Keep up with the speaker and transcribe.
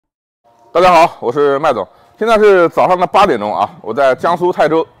大家好，我是麦总。现在是早上的8点钟啊，我在江苏泰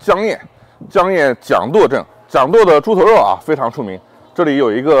州江堰蒋垛镇。蒋垛的猪头肉啊非常出名，这里有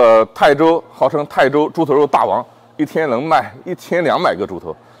一个泰州号称泰州猪头肉大王，一天能卖1200个猪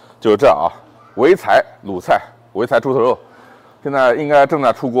头，就是这啊。潍柴卤菜，潍柴猪头肉，现在应该正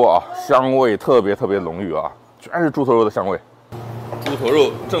在出锅啊，香味特别浓郁啊，全是猪头肉的香味。猪头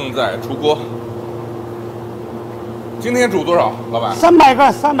肉正在出锅。今天煮多少，老板？300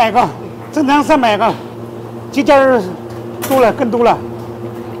个，正常300个，今天多了，更多了。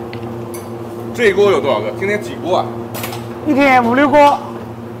这一锅有多少个？今天几锅啊？一天5、6锅，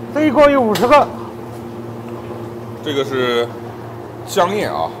这一锅有50个。这个是江堰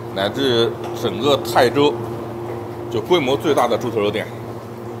啊，乃至整个泰州就规模最大的猪头肉店。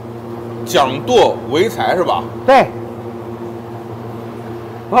蒋垛潍柴是吧？对。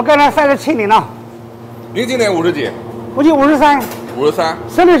我跟他37年了。您今年50几？我就53。53。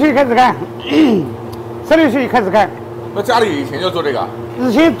16岁开始干，16岁开始干。那家里以前就做这个？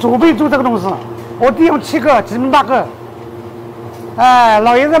以前祖辈做这个东西，我弟兄7个，姊妹8个。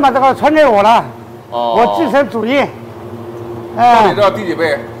老爷子把这个传给我了，我继承主业。你知道第几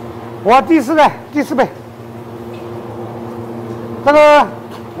辈？我第4代，第4辈。这个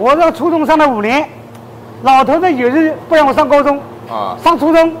我这个初中上了5年，老头子有时不让我上高中啊，上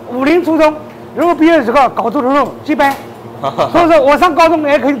初中5年初中，如果毕业时候搞猪头肉接班，所以说我上高中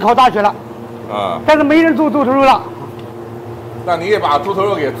也可以考大学了啊，但是没人做猪头肉了。那你也把猪头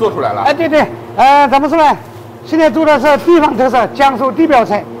肉给做出来了？哎，对对，怎么说呢？现在做的是地方特色，江苏地标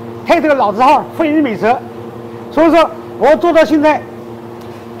菜，泰州老字号，非遗美食。所以说我做到现在，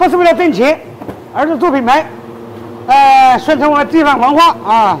不是为了挣钱，而是做品牌，宣传我们地方文化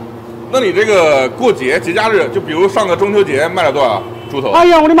啊。那你这个过节节假日，就比如上个中秋节卖了多少猪头？哎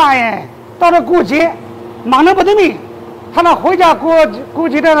呀，我的妈呀！到了过节，忙得不得了。他那回家过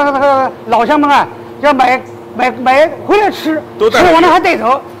节的那个老乡们啊，要买回来吃，吃完了还带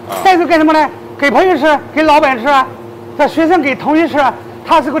走，带走干什么呢？给朋友吃，给老板吃啊，这学生给同学吃啊。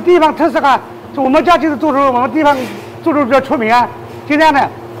它是个地方特色啊。我们家就是做出我们地方做出比较出名啊，就这样的。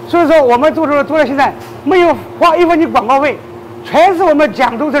所以说我们做出做到现在没有花1分钱广告费，全是我们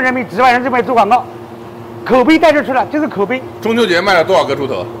蒋垛镇人民几万人这边做广告，口碑带出去了，就是口碑。中秋节卖了多少个猪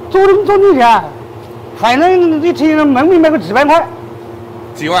头？中秋节，反正一天门面卖个几万块。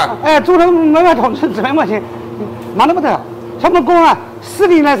几万？哎，猪头门面统计几万块钱，忙得不得了。像我们工啊，4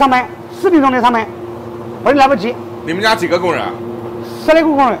点来上班，4点钟来上班，我也来不及。你们家几个工人啊？10来个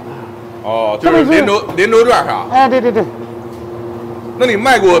工人。哦，就是连轴转是吧？哎，对对对。那你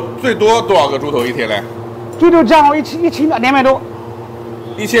卖过最多多少个猪头一天嘞？最多降我1200多。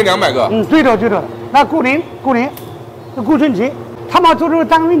1200个？嗯，最多。那过年，过春节，他们猪头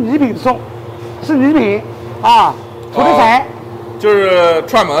当礼品送，是礼品啊，土特产。就是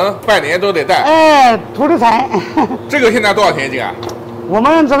串门拜年都得带。哎，土特产。这个现在多少钱一斤啊？我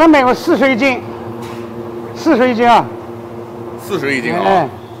们只能买个40一斤，40一斤啊。40一斤啊？哎，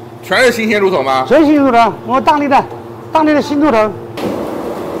全是新鲜猪头吗？全新猪头，我们当地的新猪头。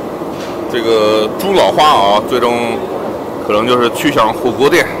这个猪脑花啊，最终可能就是去向火锅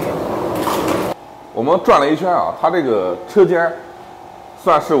店。我们转了一圈啊，它这个车间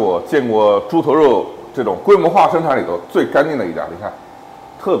算是我见过猪头肉这种规模化生产里头最干净的一家，你看，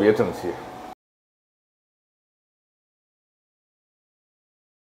特别整齐。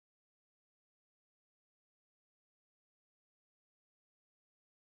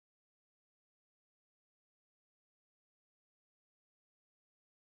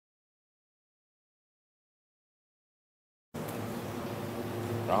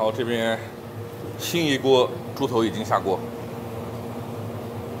然后这边新一锅猪头已经下锅，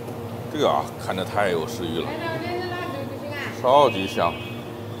这个啊看着太有食欲了，超级香。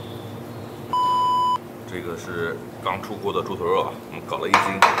这个是刚出锅的猪头肉啊，我们搞了1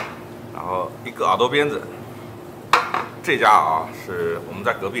斤，然后1个耳朵鞭子。这家啊是我们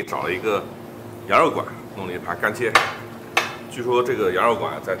在隔壁找了一个羊肉馆，弄了一盘干切。据说这个羊肉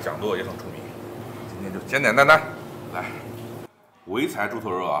馆在蒋垛也很出名。今天就简简单单来。潍柴猪头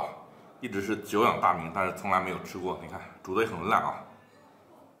肉啊，一直是久仰大名，但是从来没有吃过。你看煮的也很烂啊，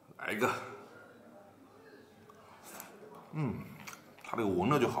来一个，它这个闻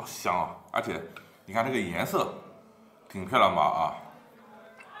着就好香啊，而且你看这个颜色挺漂亮吧啊，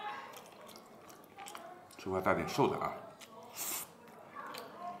这块带点瘦的啊，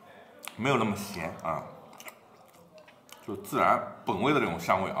没有那么咸啊，就自然本味的这种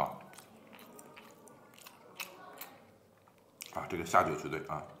香味啊。这个下酒绝对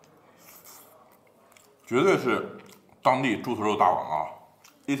啊，绝对是当地猪头肉大王啊！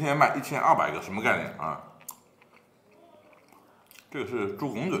一天卖1200个，什么概念啊？这个是猪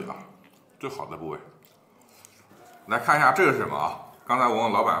拱嘴啊，最好的部位。来看一下这个是什么啊？刚才我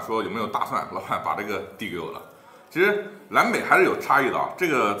问老板说有没有大蒜，老板把这个递给我了。其实南北还是有差异的啊。这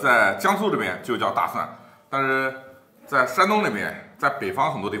个在江苏这边就叫大蒜，但是在山东那边，在北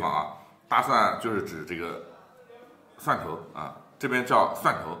方很多地方啊，大蒜就是指这个蒜头啊，这边叫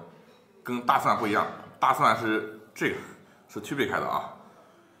蒜头，跟大蒜不一样。大蒜是这个，是区别开的啊。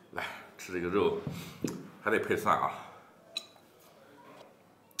来吃这个肉，还得配蒜啊，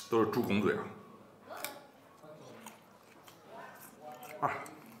都是猪拱嘴啊。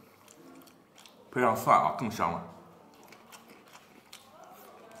配上蒜啊，更香了。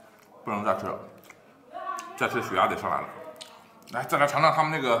不能再吃了，再吃血压得上来了。来，再来尝尝他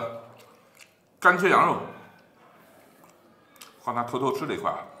们那个干切羊肉，刚才偷偷吃了一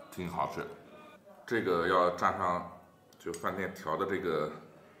块，挺好吃。这个要蘸上就饭店调的这个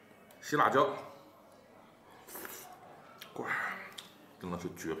西辣椒，哇，真的是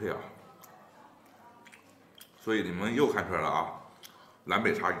绝配啊！所以你们又看出来了啊，南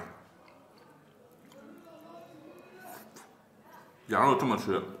北差异。羊肉这么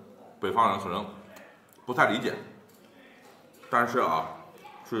吃，北方人可能不太理解，但是啊，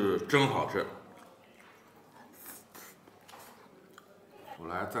是真好吃。我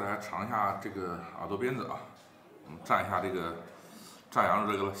再来尝一下这个耳朵边子啊，我们蘸一下这个蘸羊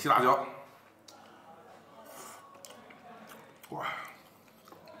肉这个西辣椒，哇！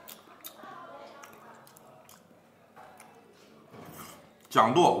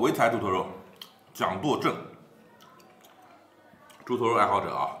掌舵潍柴猪头肉，掌舵正。猪头肉爱好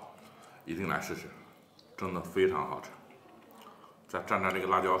者啊，一定来试试，真的非常好吃。再蘸蘸这个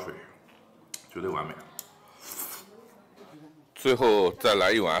辣椒水，绝对完美。最后再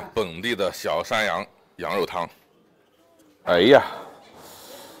来一碗本地的小山羊羊肉汤。哎呀，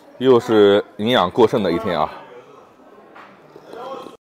又是营养过剩的一天啊！